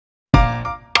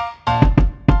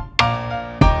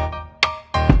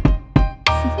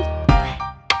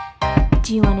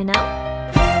Do you want to know?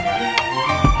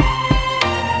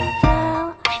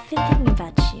 Well, I've been thinking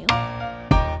about you,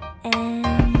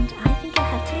 and I think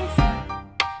you'll have to listen,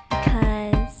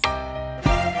 because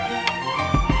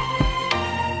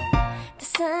the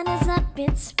sun is up,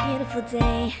 it's a beautiful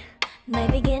day, my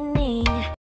beginning.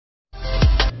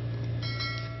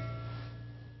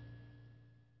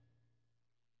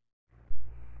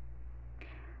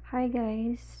 Hi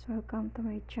guys! Welcome to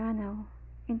my channel.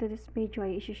 Into this video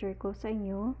ay isi-share ko sa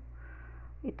inyo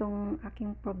itong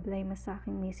aking problema sa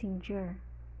aking messenger.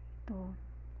 Ito.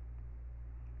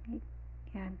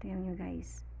 Yan, tingnan nyo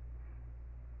guys.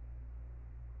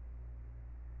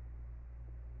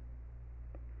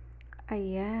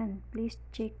 Ayan, please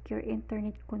check your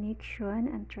internet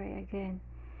connection and try again.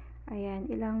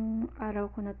 Ayan, ilang araw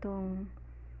ko na tong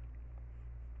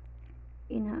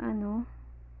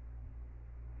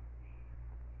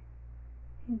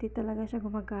hindi talaga siya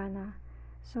gumagana.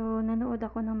 So, nanood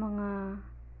ako ng mga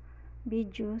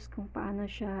videos kung paano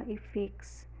siya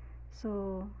i-fix.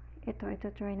 So, ito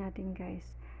try natin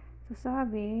guys. So,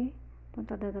 sabi,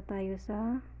 punta dito tayo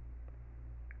sa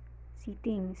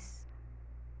settings.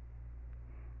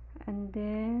 And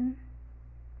then,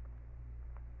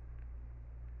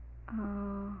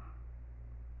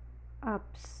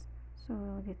 apps. So,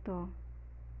 dito.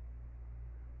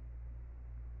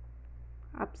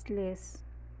 Apps list.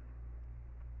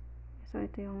 So,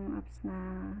 ito yung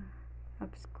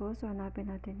apps ko. So,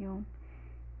 hanapin natin yung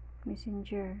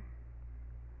messenger.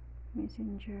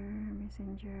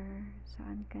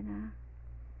 Saan ka na?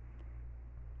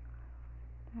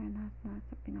 Tayo na sa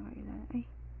pinakailan. Ay,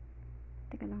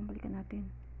 teka lang, balikan natin.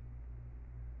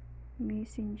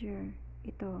 Messenger.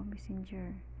 Ito,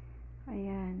 messenger.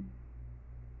 Ayan.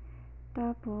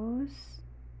 Tapos,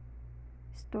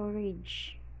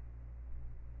 storage.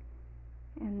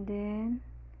 And then,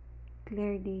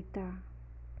 clear data.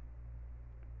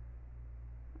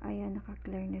 Ayan,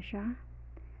 naka-clear na siya.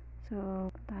 So,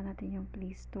 puntahan natin yung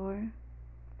Play Store.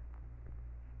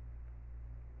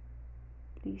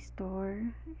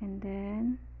 And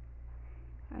then,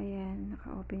 ayan,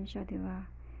 naka-open siya, diba?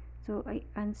 So,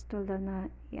 i-install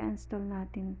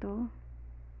natin to.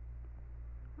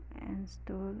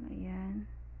 Install,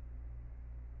 ayan.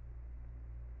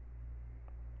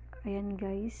 Ayan,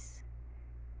 guys.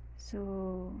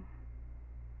 So,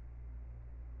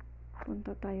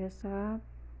 punta tayo sa,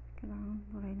 kailangan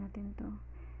buhay natin to.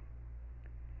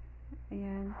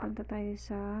 Ayan, punta tayo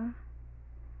sa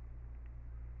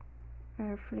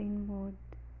airplane mode.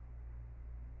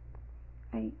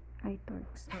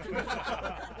 iTalks.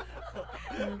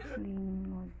 Airplane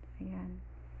mode. Ayan.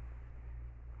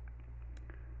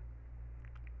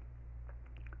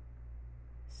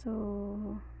 So,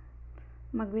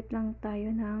 mag-wait lang tayo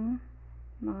ng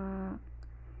mga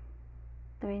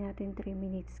try natin 3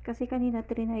 minutes. Kasi kanina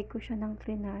trinay ko siya ng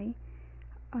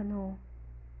 1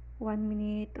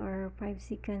 minute or 5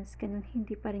 seconds. Ganun,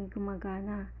 hindi pa rin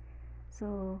gumagana.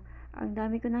 So, ang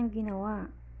dami ko nang ginawa.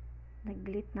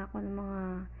 Nag-delete na ako ng mga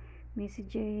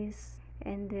messages.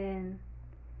 And then,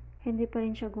 hindi pa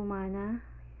rin siya gumana.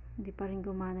 Hindi pa rin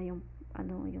gumana yung,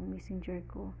 yung messenger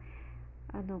ko.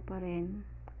 Ganun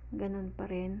pa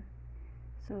rin.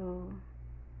 So,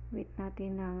 wait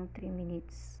natin ng 3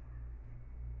 minutes.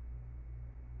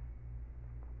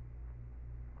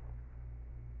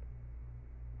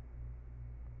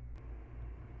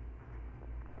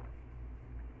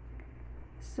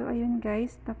 So, ayun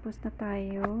guys, tapos na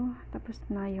tayo. Tapos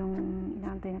na yung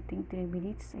inaantay nating 3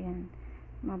 minutes. Ayan,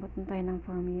 umabot na tayo ng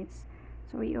 4 minutes.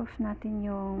 So, i-off natin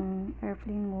yung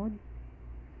airplane mode.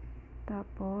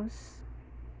 Tapos,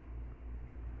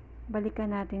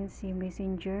 balikan natin si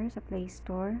Messenger sa Play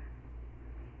Store.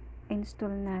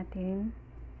 Install natin.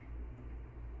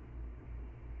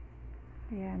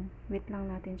 Ayan, wait lang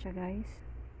natin siya guys.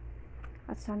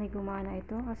 At sana'y gumana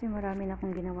ito kasi marami na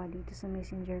akong ginawa dito sa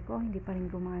Messenger ko, hindi pa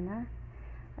rin gumana.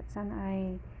 At sana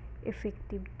ay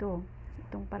effective to,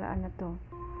 itong paraan na to.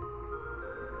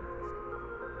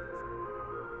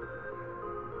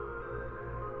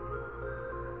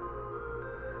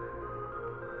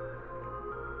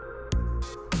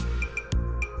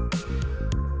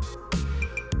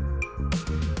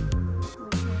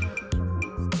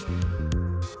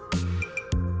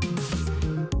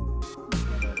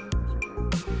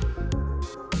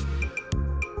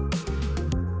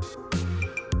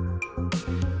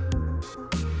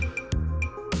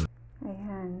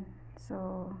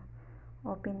 So,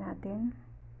 open natin.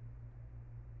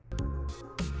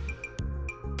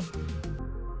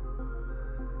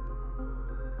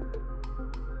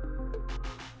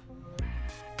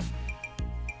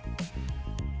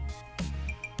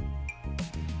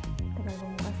 Tagal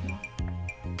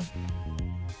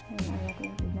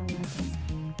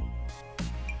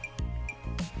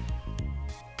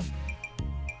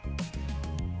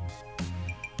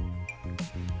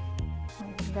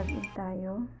Login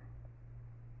tayo.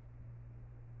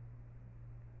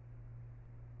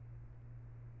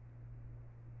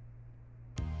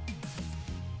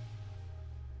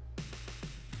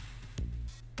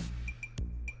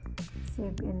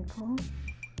 Save info.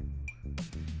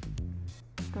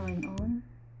 Turn on.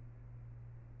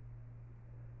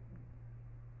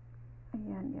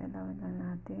 Ayan, i-allow na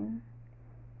natin.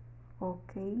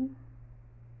 Okay.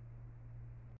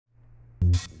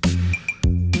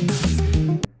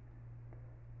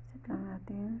 Set lang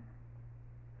natin.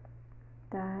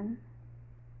 Done.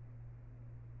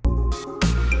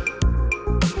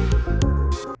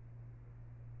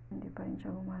 Hindi pa rin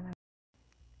siya gumana.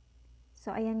 So,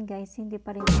 ayan guys, hindi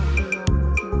pa rin okay yung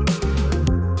messenger.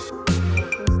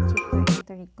 Please check your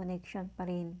internet connection pa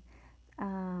rin.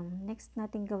 Next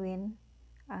natin gawin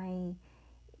ay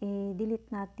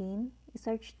i-delete natin,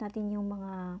 i-search natin yung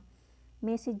mga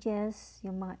messages,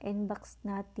 yung mga inbox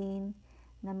natin,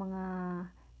 na mga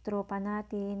tropa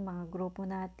natin, mga grupo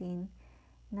natin,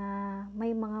 na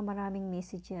may mga maraming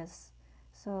messages.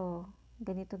 So,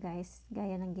 ganito guys,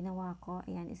 gaya ng ginawa ko,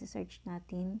 ayan, isi-search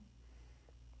natin.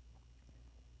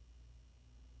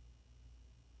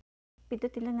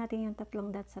 Pindutin lang natin yung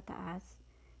tatlong dots sa taas,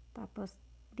 tapos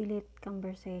delete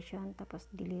conversation,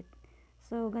 tapos delete.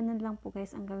 So, ganun lang po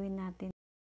guys ang gawin natin.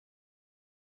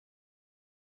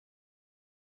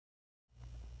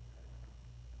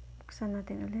 Buksan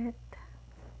natin ulit.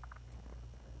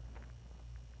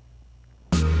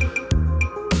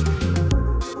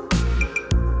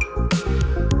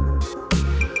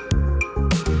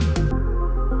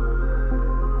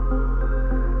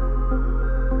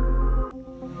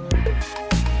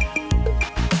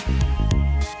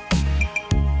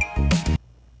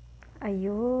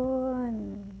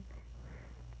 Ayun.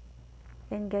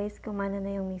 Yan guys, kumana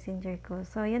na yung messenger ko.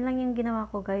 So, yan lang yung ginawa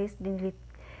ko guys.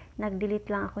 Nag-delete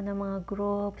lang ako ng mga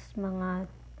groups, mga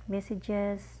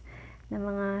messages, na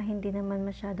mga hindi naman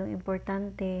masyadong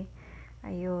importante.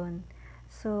 Ayun.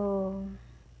 So,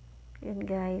 yun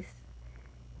guys.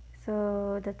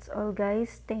 So, that's all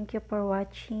guys. Thank you for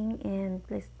watching. And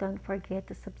please don't forget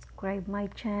to subscribe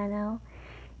my channel.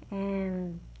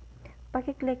 And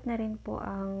paki-click na rin po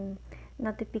ang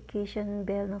notification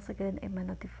bell nang sa ganun ay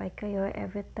ma-notify kayo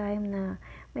every time na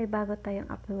may bago tayong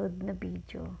upload na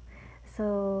video.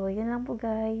 So, yun lang po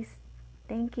guys.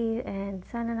 Thank you and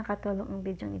sana nakatulong ang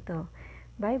video ito.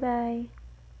 Bye-bye!